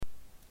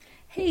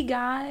Hey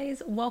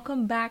guys,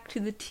 welcome back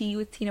to the Tea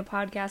with Tina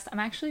podcast. I'm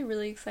actually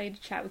really excited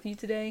to chat with you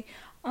today.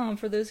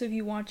 For those of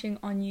you watching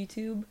on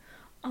YouTube,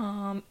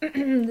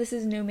 this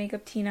is No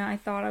Makeup Tina. I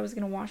thought I was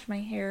gonna wash my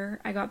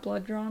hair. I got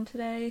blood drawn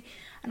today,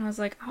 and I was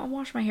like, I'll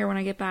wash my hair when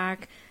I get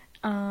back.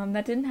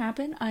 That didn't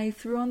happen. I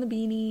threw on the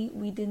beanie.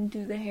 We didn't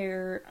do the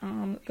hair.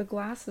 The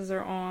glasses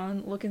are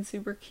on, looking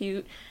super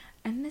cute.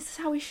 And this is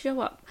how we show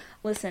up.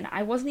 Listen,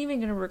 I wasn't even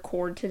going to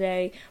record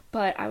today,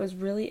 but I was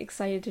really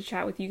excited to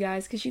chat with you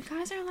guys because you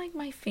guys are like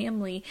my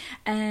family.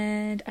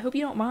 And I hope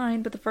you don't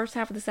mind, but the first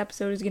half of this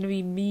episode is going to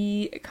be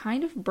me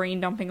kind of brain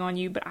dumping on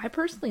you. But I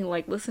personally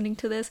like listening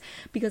to this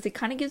because it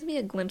kind of gives me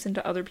a glimpse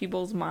into other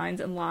people's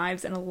minds and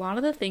lives. And a lot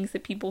of the things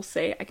that people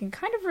say I can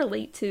kind of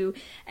relate to.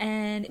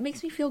 And it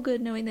makes me feel good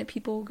knowing that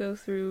people go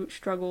through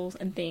struggles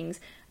and things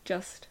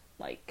just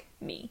like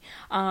me.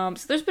 So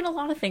there's been a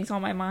lot of things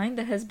on my mind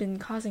that has been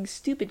causing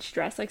stupid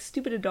stress, like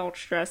stupid adult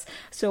stress.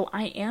 So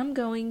I am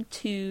going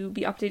to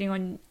be updating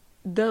on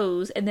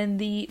those. And then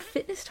the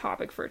fitness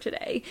topic for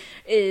today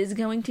is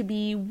going to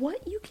be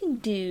what you can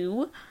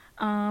do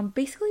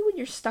basically when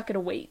you're stuck at a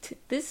weight.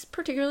 This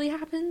particularly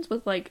happens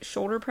with like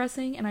shoulder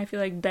pressing and I feel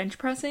like bench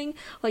pressing.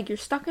 Like you're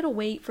stuck at a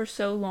weight for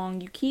so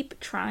long, you keep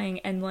trying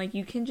and like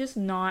you can just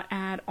not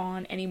add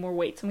on any more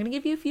weight. So I'm going to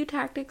give you a few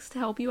tactics to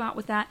help you out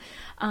with that.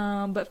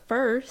 But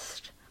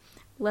first,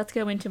 let's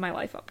go into my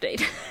life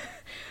update.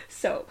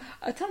 So,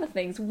 a ton of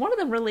things. One of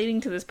them relating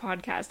to this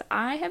podcast.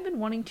 I have been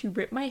wanting to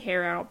rip my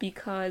hair out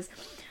because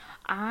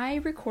I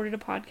recorded a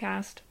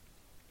podcast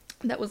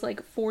that was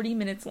like 40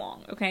 minutes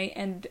long, okay?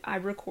 And I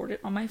record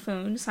it on my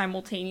phone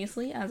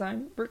simultaneously as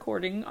I'm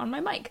recording on my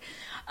mic.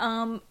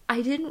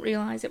 I didn't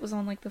realize it was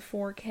on like the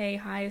 4K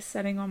highest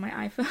setting on my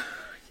iPhone.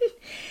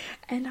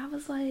 And I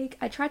was like,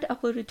 I tried to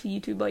upload it to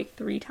YouTube like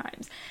 3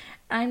 times.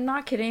 I'm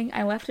not kidding.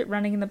 I left it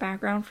running in the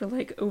background for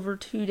like over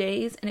 2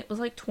 days and it was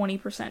like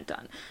 20%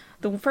 done.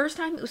 The first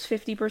time it was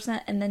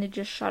 50% and then it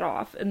just shut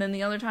off. And then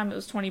the other time it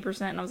was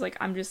 20% and I was like,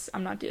 I'm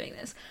not doing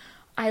this.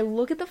 I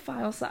look at the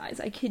file size,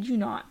 I kid you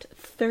not,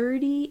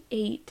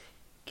 38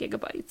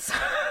 gigabytes.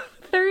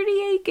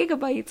 38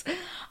 gigabytes.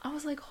 I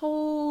was like,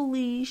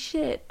 holy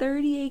shit,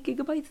 38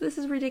 gigabytes? This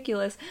is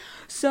ridiculous.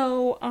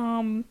 So,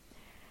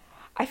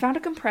 I found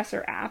a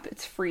compressor app.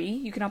 It's free.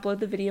 You can upload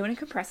the video and it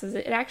compresses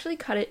it. It actually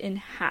cut it in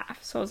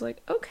half. So I was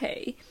like,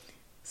 okay,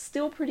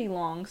 still pretty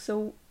long.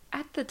 So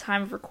at the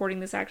time of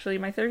recording this, actually,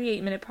 my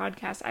 38-minute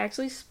podcast, I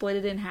actually split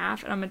it in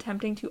half and I'm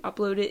attempting to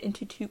upload it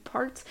into 2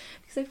 parts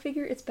because I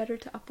figure it's better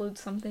to upload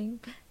something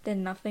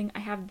than nothing. I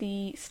have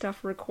the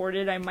stuff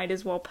recorded. I might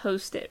as well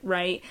post it,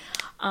 right?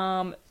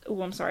 Oh,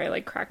 I'm sorry. I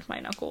like cracked my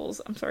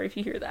knuckles. I'm sorry if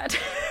you hear that.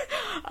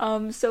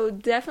 So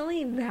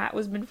definitely that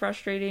was been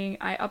frustrating.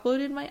 I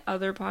uploaded my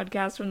other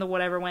podcast from the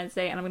Whatever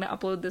Wednesday and I'm going to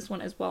upload this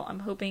one as well. I'm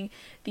hoping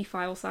the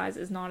file size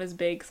is not as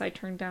big because I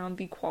turned down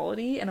the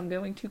quality and I'm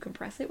going to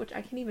compress it, which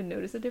I can't even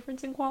notice a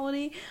difference in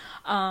quality.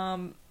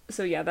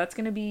 So yeah, that's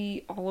going to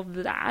be all of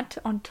that.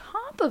 On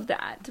top of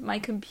that, my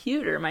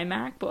computer, my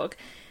MacBook,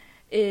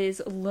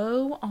 is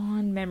low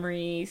on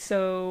memory,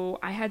 so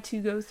I had to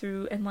go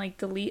through and like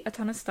delete a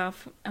ton of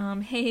stuff.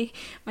 Hey,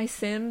 my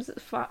Sims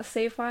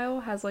save file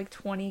has like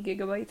 20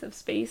 gigabytes of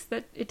space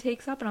that it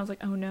takes up, and I was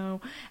like, oh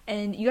no.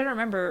 And you gotta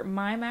remember,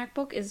 my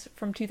MacBook is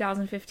from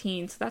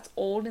 2015, so that's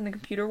old in the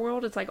computer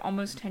world. It's like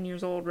almost 10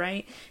 years old,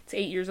 right? It's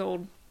 8 years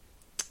old.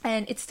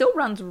 And it still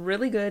runs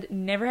really good,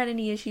 never had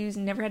any issues,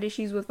 never had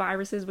issues with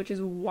viruses, which is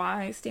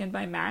why I stand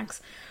by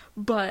Macs.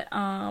 But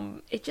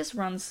it just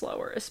runs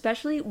slower,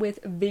 especially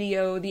with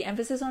video. The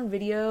emphasis on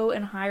video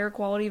and higher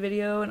quality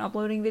video and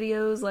uploading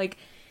videos, like,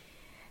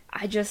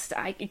 I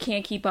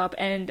can't keep up.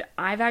 And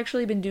I've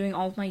actually been doing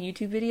all of my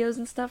YouTube videos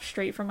and stuff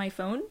straight from my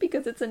phone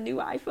because it's a new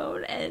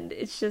iPhone and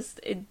it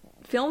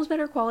films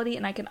better quality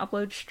and I can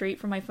upload straight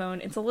from my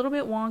phone. It's a little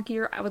bit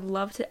wonkier. I would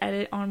love to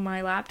edit on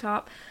my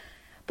laptop,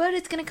 but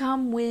it's going to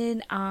come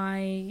when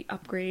I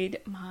upgrade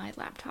my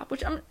laptop,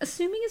 which I'm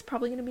assuming is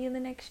probably going to be in the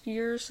next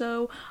year or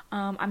so.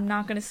 I'm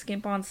not going to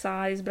skimp on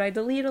size, but I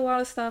deleted a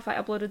lot of stuff. I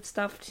uploaded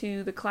stuff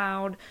to the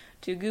cloud,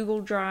 to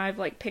Google Drive,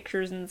 like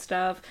pictures and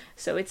stuff.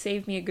 So it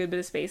saved me a good bit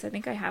of space. I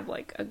think I have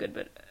like a good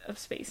bit of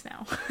space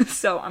now.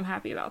 So I'm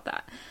happy about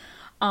that.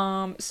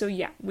 So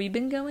yeah, we've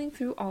been going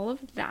through all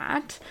of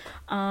that.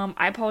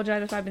 I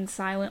apologize if I've been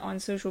silent on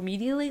social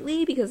media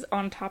lately because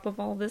on top of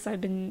all of this,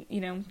 I've been,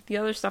 the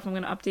other stuff I'm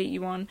going to update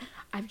you on,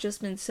 I've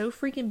just been so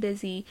freaking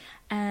busy.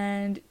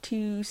 And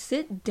to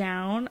sit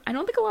down, I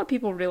don't think a lot of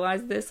people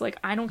realize this, like,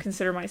 I don't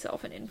consider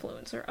myself an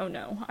influencer. Oh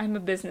no, I'm a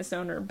business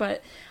owner,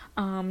 but,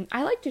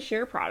 I like to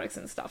share products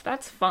and stuff.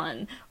 That's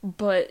fun,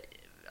 but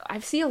I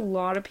see a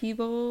lot of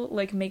people,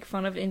 like, make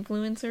fun of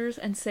influencers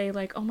and say,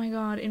 like, oh my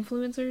god,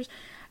 influencers,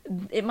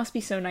 it must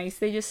be so nice.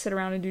 They just sit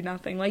around and do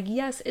nothing. Like,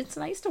 yes, it's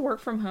nice to work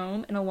from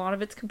home and a lot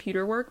of it's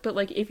computer work, but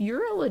like if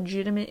you're a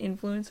legitimate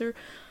influencer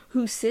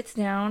who sits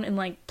down and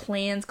like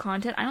plans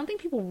content, I don't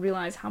think people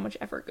realize how much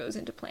effort goes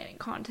into planning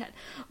content.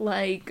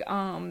 Like,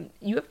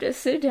 you have to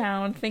sit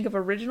down, think of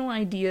original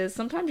ideas.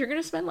 Sometimes you're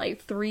gonna spend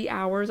like 3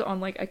 hours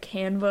on like a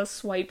Canva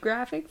swipe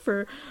graphic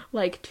for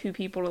like 2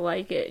 people to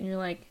like it, and you're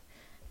like,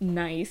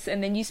 nice.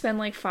 And then you spend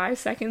like 5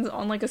 seconds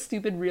on like a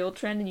stupid reel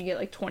trend and you get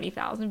like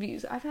 20,000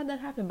 views. I've had that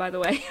happen, by the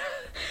way.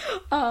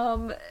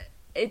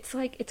 It's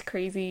like, it's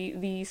crazy.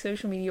 The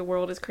social media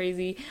world is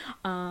crazy.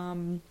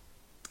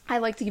 I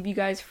like to give you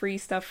guys free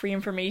stuff, free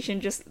information.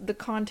 Just the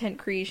content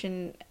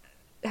creation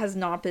has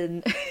not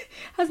been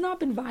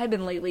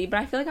vibing lately, but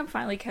I feel like I'm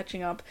finally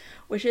catching up,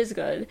 which is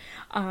good.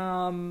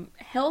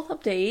 Health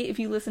update, if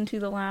you listen to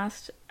the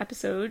last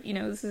episode, you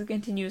know, this is a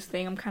continuous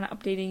thing. I'm kind of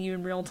updating you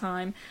in real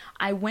time.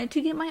 I went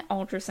to get my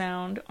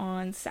ultrasound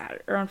on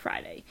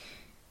Friday.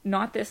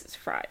 Not this, it's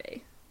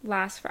Friday.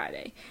 Last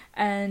Friday.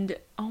 And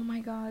oh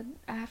my god,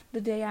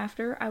 the day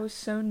after, I was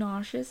so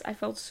nauseous. I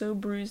felt so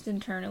bruised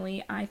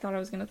internally. I thought I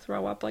was gonna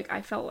throw up. Like,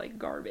 I felt like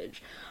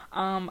garbage.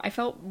 I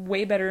felt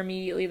way better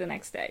immediately the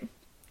next day.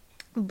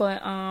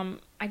 But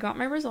I got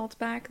my results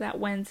back that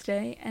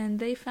Wednesday and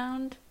they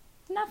found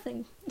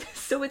nothing.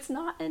 So it's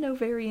not an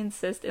ovarian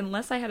cyst,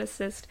 unless I had a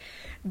cyst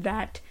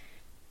that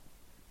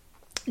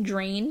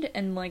drained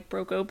and like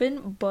broke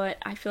open, but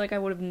I feel like I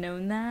would have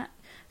known that.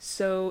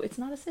 So it's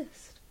not a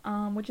cyst.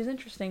 Which is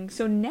interesting.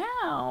 So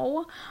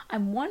now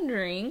I'm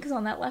wondering, because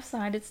on that left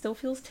side it still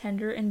feels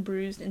tender and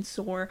bruised and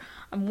sore,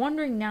 I'm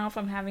wondering now if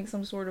I'm having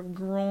some sort of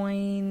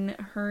groin,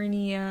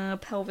 hernia,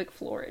 pelvic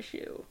floor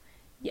issue.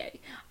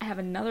 Yay. I have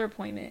another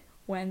appointment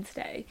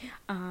Wednesday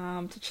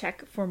to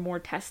check for more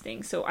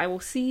testing. So I will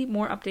see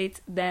more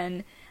updates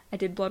then. I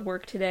did blood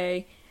work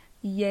today.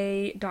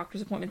 Yay,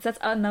 doctor's appointments. That's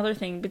another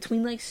thing.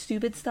 Between like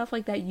stupid stuff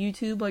like that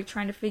YouTube, like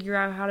trying to figure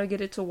out how to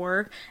get it to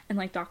work, and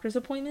like doctor's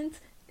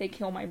appointments, they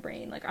kill my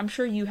brain. Like, I'm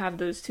sure you have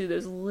those too.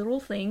 Those little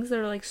things that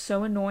are like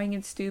so annoying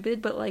and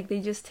stupid, but like they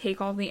just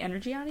take all the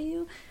energy out of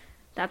you.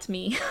 That's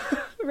me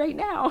right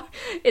now.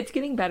 It's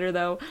getting better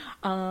though.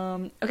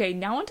 Okay,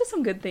 now onto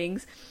some good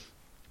things.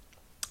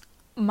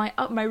 My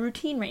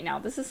routine right now.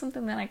 This is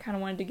something that I kind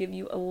of wanted to give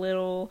you a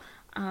little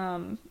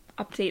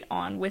update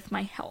on with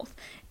my health.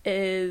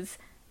 Is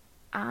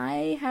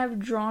I have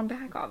drawn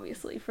back,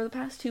 obviously. For the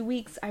past 2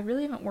 weeks, I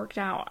really haven't worked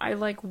out. I,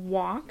 like,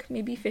 walk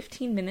maybe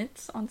 15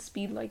 minutes on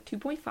speed, like,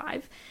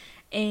 2.5.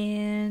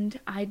 And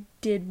I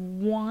did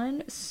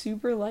one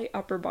super light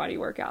upper body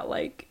workout,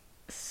 like,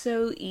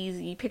 so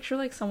easy. Picture,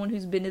 like, someone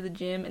who's been to the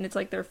gym and it's,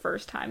 like, their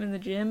first time in the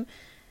gym.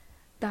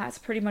 That's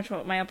pretty much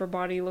what my upper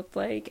body looked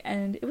like,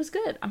 and it was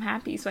good. I'm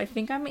happy. So I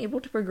think I'm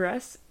able to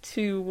progress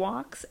to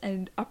walks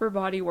and upper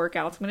body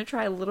workouts. I'm going to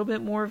try a little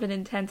bit more of an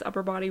intense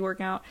upper body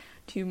workout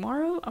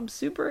tomorrow. I'm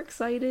super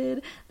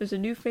excited. There's a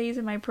new phase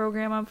in my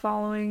program I'm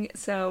following,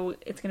 so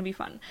it's going to be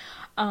fun.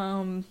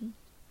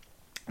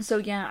 So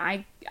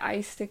yeah, I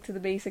stick to the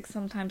basics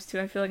sometimes too.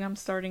 I feel like I'm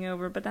starting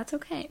over, but that's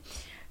okay.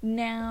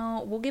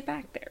 Now, we'll get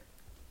back there.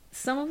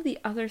 Some of the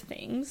other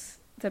things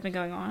that's been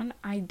going on,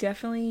 I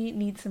definitely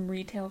need some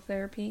retail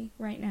therapy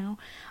right now.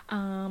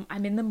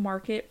 I'm in the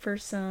market for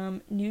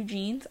some new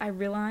jeans. I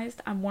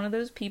realized I'm one of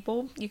those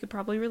people, you could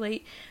probably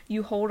relate,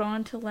 you hold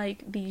on to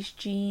like these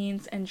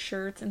jeans and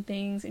shirts and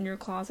things in your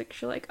closet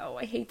because you're like, oh,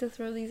 I hate to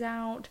throw these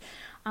out.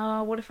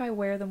 What if I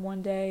wear them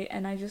one day?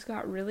 And I just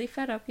got really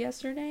fed up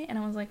yesterday and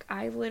I was like,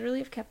 I literally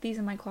have kept these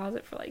in my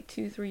closet for like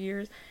 2-3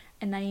 years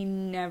and I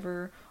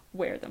never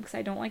wear them because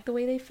I don't like the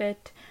way they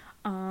fit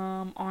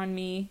on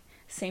me.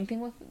 Same thing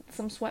with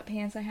some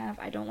sweatpants I have.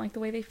 I don't like the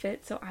way they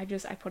fit, so I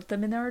put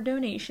them in our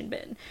donation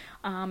bin.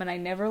 And I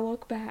never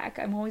look back.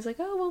 I'm always like,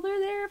 oh, well, they're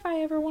there if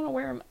I ever want to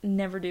wear them.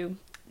 Never do.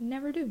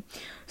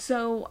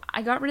 So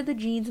I got rid of the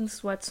jeans and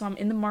sweats, so I'm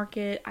in the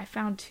market. I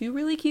found 2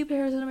 really cute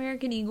pairs of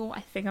American Eagle. I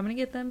think I'm going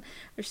to get them.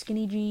 They're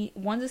skinny jean.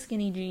 One's a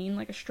skinny jean,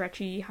 like a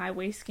stretchy,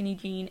 high-waist skinny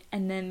jean,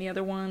 and then the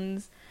other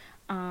one's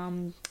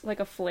like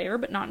a flare,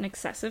 but not an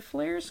excessive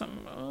flare, so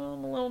I'm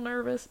a little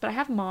nervous, but I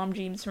have mom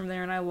jeans from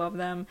there and I love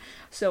them,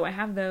 so I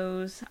have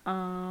those.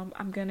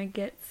 I'm gonna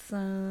get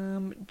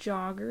some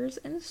joggers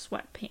and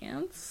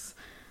sweatpants,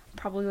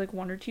 probably like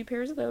 1 or 2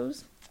 pairs of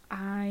those.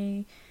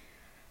 I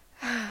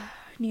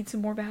need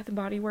some more Bath and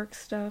Body Works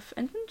stuff,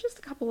 and then just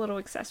a couple little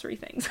accessory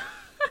things.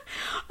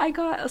 I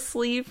got a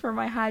sleeve for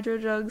my Hydro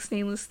Jug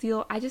stainless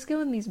steel. I just go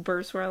in these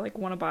bursts where I like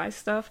want to buy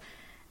stuff,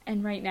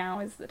 and right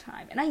now is the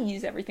time. And I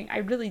use everything. I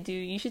really do.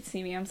 You should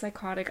see me. I'm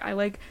psychotic.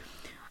 I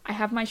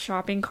have my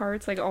shopping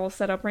carts like all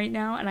set up right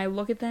now, and I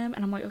look at them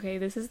and I'm like, okay,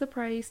 this is the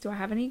price. Do I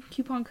have any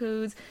coupon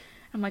codes?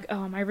 I'm like,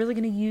 oh, am I really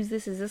gonna use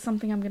this? Is this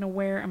something I'm gonna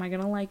wear? Am I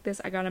gonna like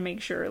this? I gotta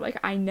make sure. Like,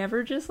 I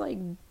never just like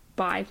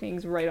buy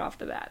things right off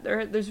the bat.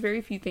 There's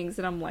very few things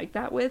that I'm like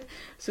that with.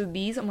 So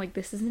these, I'm like,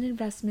 this is an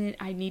investment.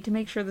 I need to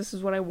make sure this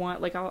is what I want.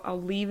 Like,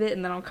 I'll leave it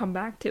and then I'll come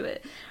back to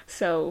it.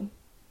 So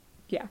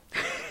yeah.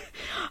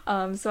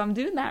 So I'm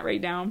doing that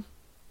right now.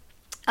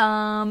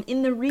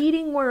 In the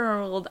reading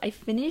world, I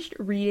finished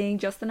reading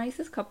Just the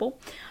Nicest Couple.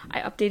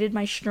 I updated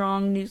my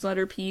Strong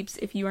newsletter, peeps.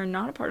 If you are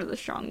not a part of the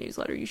Strong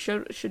newsletter, you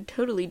should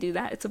totally do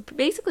that. It's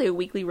basically a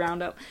weekly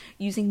roundup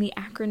using the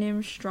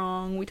acronym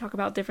STRONG. We talk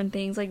about different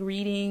things like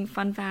reading,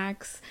 fun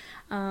facts,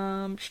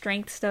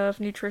 strength stuff,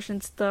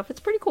 nutrition stuff. It's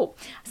pretty cool.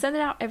 I send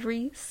it out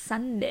every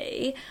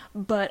Sunday,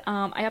 but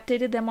I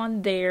updated them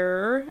on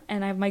there,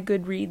 and I have my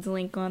Goodreads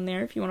link on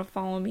there if you want to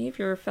follow me, if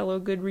you're a fellow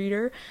good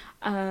reader.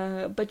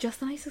 But Just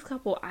the Nicest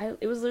Couple,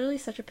 it was literally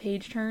such a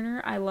page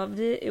turner. I loved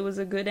it. It was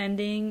a good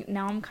ending.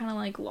 Now I'm kind of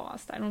like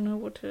lost. I don't know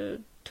what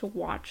to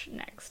watch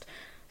next.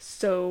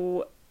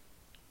 So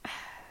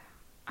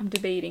I'm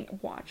debating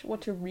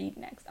what to read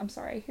next. I'm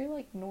sorry, I hear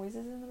like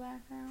noises in the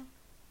background.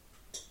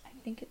 I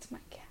think it's my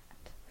cat.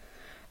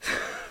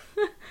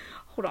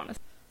 Hold on.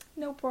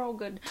 Nope, we're all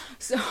good.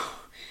 So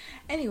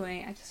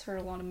anyway, I just heard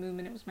a lot of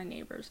movement. It was my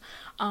neighbors.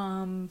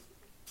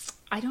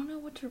 I don't know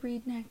what to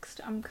read next.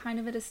 I'm kind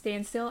of at a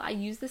standstill. I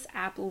use this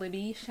app,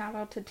 Libby. Shout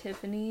out to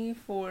Tiffany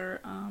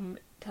for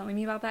telling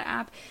me about that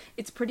app.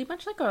 It's pretty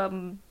much like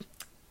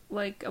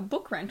a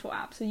book rental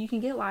app. So you can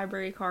get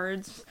library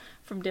cards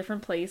from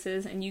different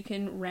places and you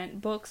can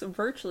rent books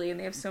virtually, and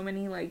they have so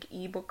many like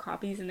ebook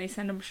copies and they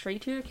send them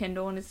straight to your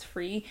Kindle and it's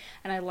free.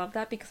 And I love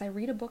that because I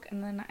read a book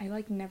and then I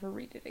like never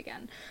read it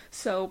again.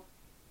 So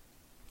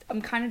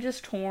I'm kind of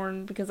just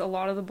torn because a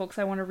lot of the books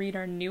I want to read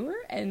are newer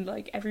and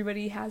like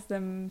everybody has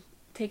them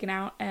taken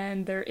out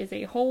and there is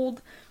a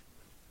hold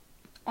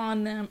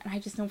on them, and I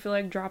just don't feel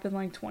like dropping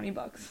like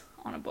 $20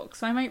 on a book.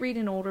 So I might read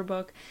an older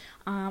book.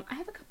 I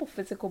have a couple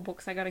physical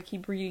books I gotta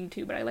keep reading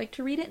too, but I like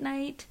to read at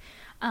night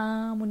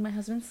when my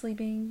husband's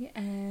sleeping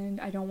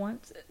and I don't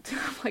want to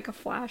have like a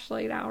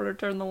flashlight out or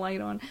turn the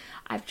light on.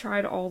 I've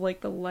tried all like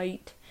the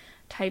light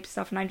type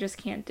stuff and I just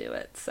can't do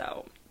it.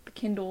 So the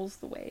Kindle's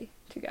the way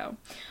to go.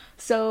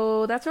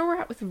 So that's where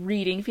we're at with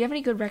reading. If you have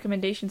any good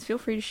recommendations, feel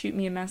free to shoot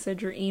me a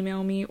message or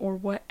email me or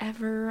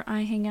whatever.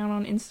 I hang out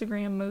on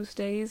Instagram most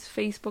days,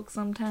 Facebook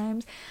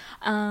sometimes.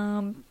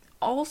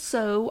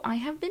 Also, I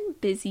have been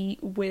busy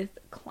with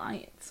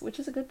clients, which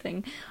is a good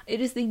thing. It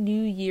is the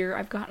new year.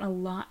 I've gotten a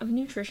lot of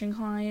nutrition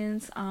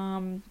clients.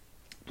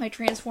 My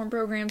Transform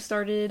program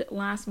started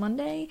last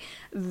Monday.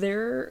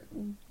 They're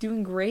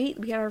doing great.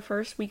 We had our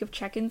first week of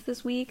check-ins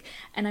this week,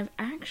 and I've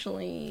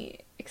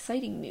actually,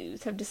 exciting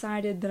news, have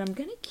decided that I'm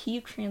going to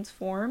keep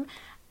Transform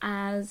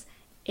as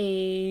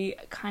a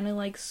kind of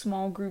like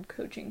small group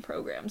coaching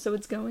program. So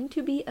it's going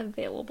to be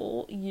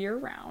available year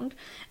round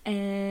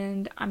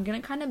and I'm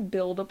going to kind of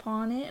build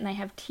upon it, and I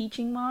have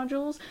teaching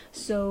modules.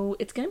 So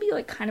it's going to be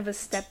like kind of a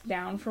step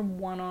down from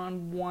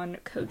one-on-one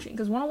coaching,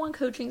 because one-on-one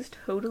coaching is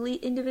totally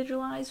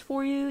individualized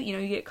for you. You know,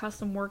 you get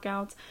custom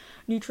workouts,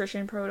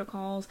 nutrition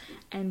protocols,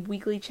 and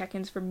weekly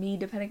check-ins from me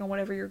depending on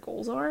whatever your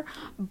goals are.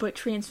 But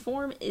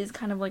Transform is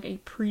kind of like a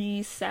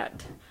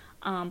preset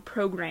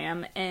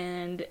program,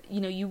 and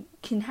you know, you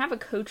can have a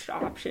coached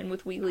option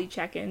with weekly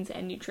check-ins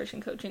and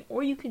nutrition coaching,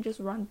 or you can just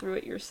run through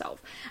it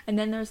yourself. And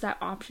then there's that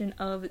option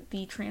of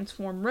the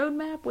Transform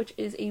Roadmap, which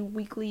is a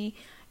weekly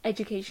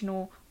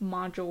educational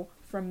module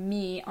from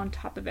me on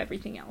top of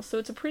everything else. So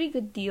it's a pretty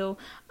good deal.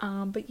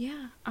 But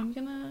yeah, I'm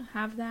gonna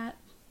have that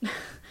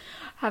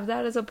have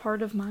that as a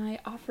part of my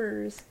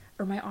offers,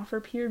 or my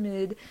offer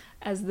pyramid,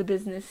 as the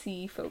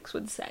businessy folks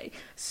would say.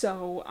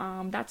 So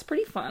that's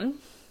pretty fun.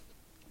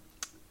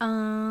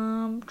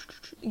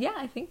 Yeah,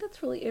 I think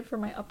that's really it for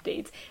my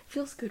updates. It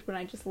feels good when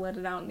I just let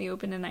it out in the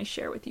open and I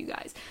share with you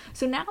guys.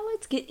 So now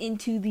let's get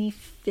into the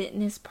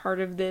fitness part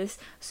of this.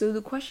 So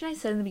the question I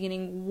said in the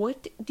beginning,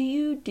 what do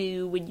you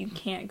do when you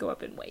can't go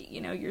up in weight?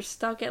 You know, you're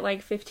stuck at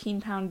like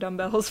 15-pound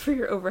dumbbells for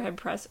your overhead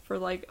press for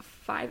like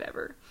 5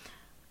 ever.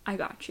 I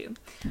got you.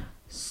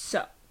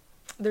 So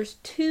there's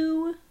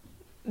 2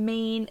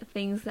 main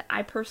things that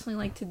I personally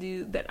like to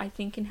do that I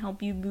think can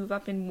help you move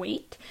up in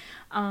weight.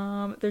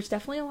 There's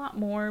definitely a lot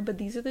more, but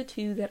these are the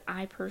 2 that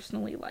I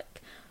personally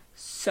like.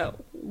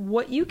 So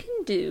what you can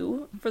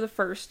do for the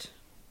first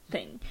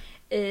thing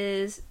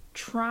is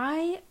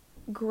try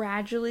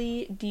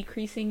gradually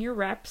decreasing your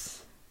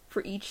reps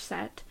for each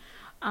set,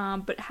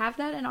 but have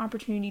that an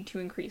opportunity to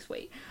increase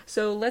weight.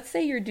 So let's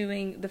say you're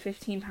doing the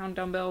 15-pound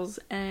dumbbells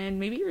and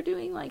maybe you're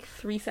doing like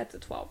 3 sets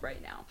of 12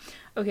 right now.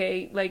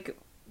 Okay, like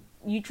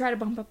you try to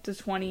bump up to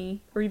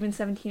 20 or even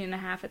 17 and a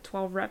half at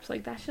 12 reps,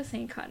 like that just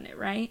ain't cutting it,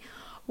 right?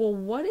 Well,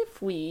 what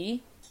if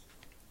we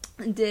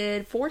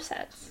did 4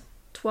 sets,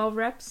 12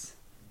 reps,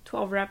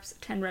 12 reps,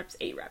 10 reps,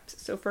 8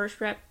 reps. So first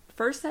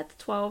set's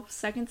 12,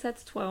 second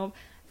set's 12,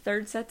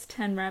 third set's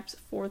 10 reps,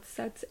 fourth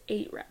set's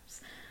 8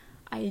 reps.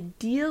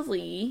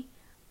 Ideally,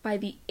 by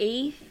the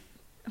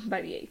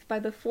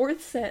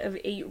fourth set of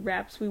 8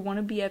 reps, we want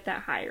to be at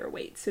that higher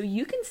weight. So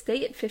you can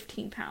stay at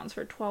 15 pounds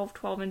for 12,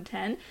 12, and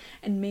 10,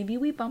 and maybe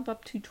we bump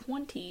up to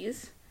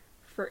 20s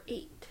for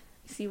 8.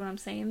 You see what I'm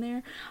saying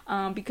there?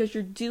 Because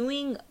you're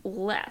doing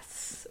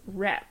less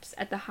reps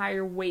at the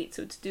higher weight,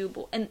 so it's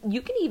doable. And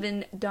you can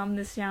even dumb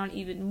this down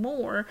even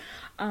more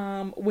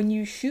when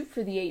you shoot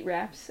for the 8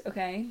 reps,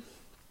 okay?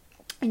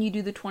 and you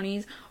do the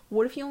 20s,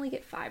 what if you only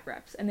get 5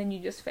 reps and then you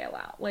just fail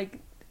out? Like,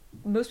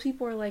 most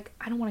people are like,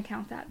 I don't want to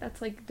count that.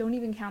 That's like, don't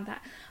even count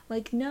that.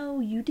 Like, no,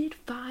 you did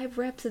 5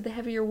 reps at the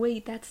heavier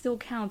weight. That still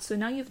counts. So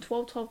now you have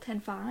 12, 12, 10,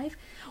 5.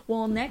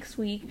 Well, next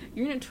week,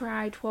 you're going to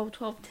try 12,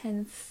 12,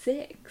 10,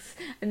 6.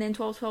 And then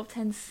 12, 12,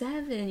 10,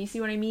 7. You see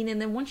what I mean?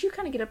 And then once you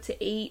kind of get up to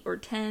 8 or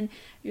 10,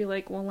 you're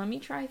like, well, let me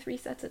try 3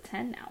 sets of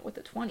 10 now with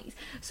the 20s.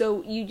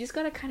 So you just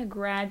got to kind of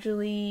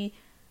gradually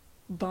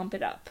bump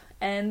it up.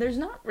 And there's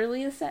not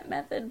really a set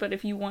method, but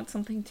if you want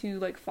something to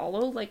like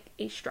follow like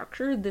a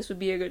structure, this would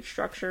be a good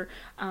structure.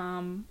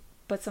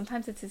 But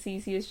sometimes it's as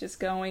easy as just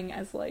going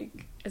as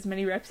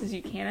many reps as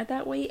you can at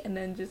that weight and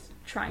then just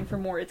trying for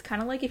more. It's kind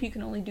of like if you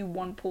can only do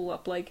 1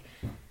 pull-up, like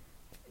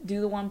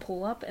do the 1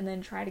 pull-up and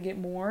then try to get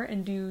more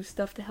and do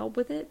stuff to help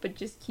with it, but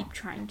just keep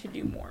trying to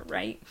do more,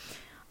 right?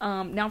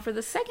 Now for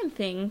the second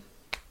thing,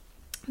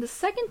 the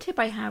second tip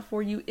I have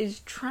for you is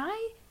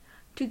try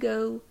to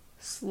go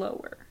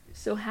slower.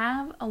 So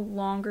have a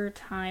longer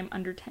time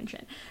under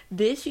tension.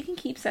 This, you can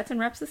keep sets and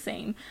reps the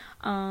same.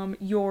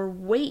 Your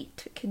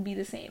weight can be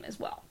the same as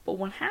well. But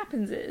what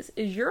happens is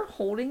you're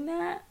holding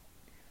that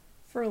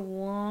for a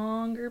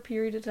longer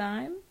period of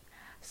time.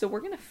 So we're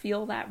going to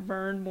feel that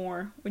burn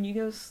more when you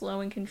go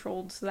slow and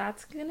controlled. So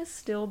that's going to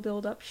still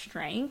build up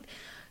strength.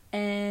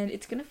 And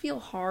it's going to feel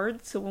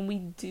hard, so when we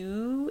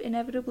do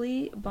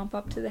inevitably bump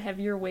up to the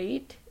heavier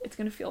weight, it's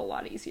going to feel a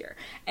lot easier.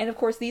 And of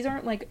course, these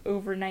aren't like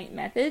overnight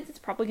methods. It's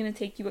probably going to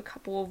take you a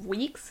couple of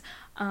weeks,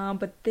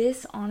 but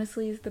this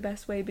honestly is the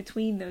best way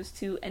between those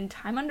two. And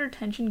time under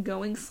tension,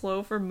 going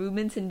slow for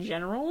movements in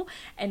general,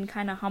 and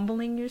kind of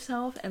humbling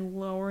yourself and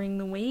lowering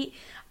the weight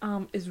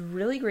is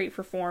really great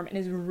for form and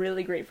is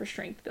really great for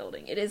strength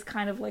building. It is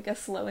kind of like a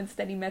slow and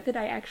steady method.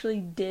 I actually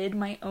did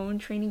my own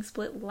training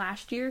split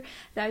last year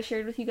that I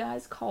shared with you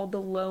guys called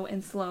the low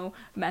and slow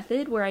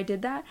method, where I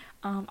did that.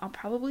 I'll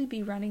probably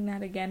be running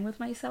that again with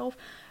myself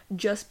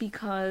just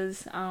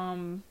because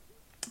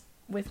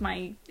with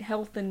my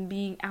health and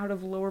being out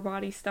of lower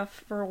body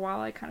stuff for a while,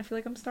 I kind of feel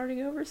like I'm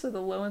starting over, so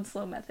the low and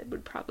slow method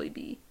would probably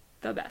be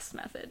the best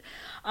method.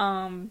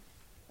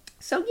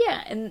 So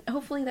yeah, and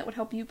hopefully that would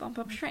help you bump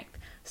up strength.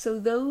 So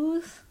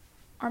those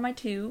are my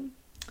 2.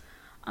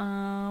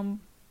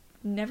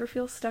 Never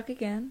feel stuck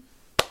again.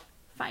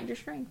 Find your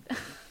strength.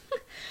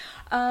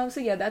 So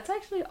yeah, that's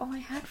actually all I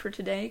had for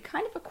today.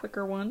 Kind of a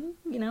quicker one,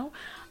 you know.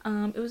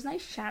 It was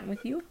nice chatting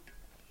with you.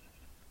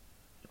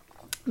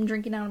 I'm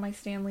drinking out of my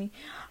Stanley.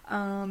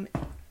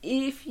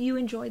 If you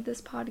enjoyed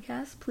this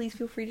podcast, please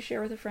feel free to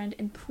share with a friend,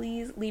 and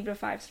please leave it a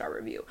 5-star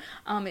review.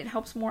 It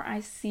helps more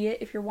eyes see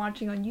it. If you're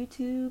watching on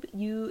YouTube,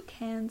 you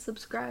can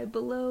subscribe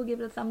below, give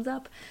it a thumbs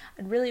up.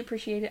 I'd really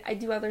appreciate it. I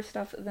do other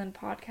stuff than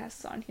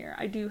podcasts on here.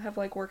 I do have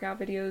like workout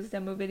videos,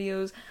 demo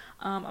videos.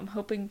 I'm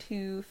hoping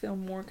to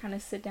film more kind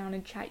of sit down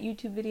and chat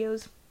YouTube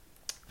videos.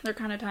 They're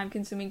kind of time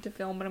consuming to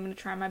film, but I'm going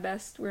to try my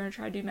best. We're going to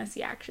try to do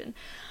messy action.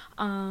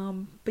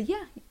 But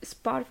yeah,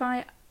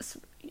 Spotify,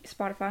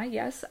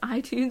 yes,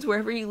 iTunes,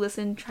 wherever you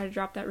listen, try to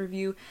drop that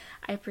review.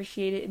 I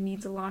appreciate it. It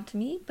means a lot to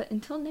me. But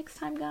until next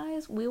time,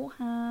 guys, we'll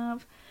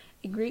have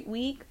a great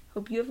week.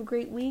 Hope you have a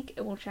great week,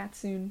 and we'll chat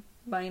soon.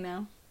 Bye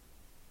now.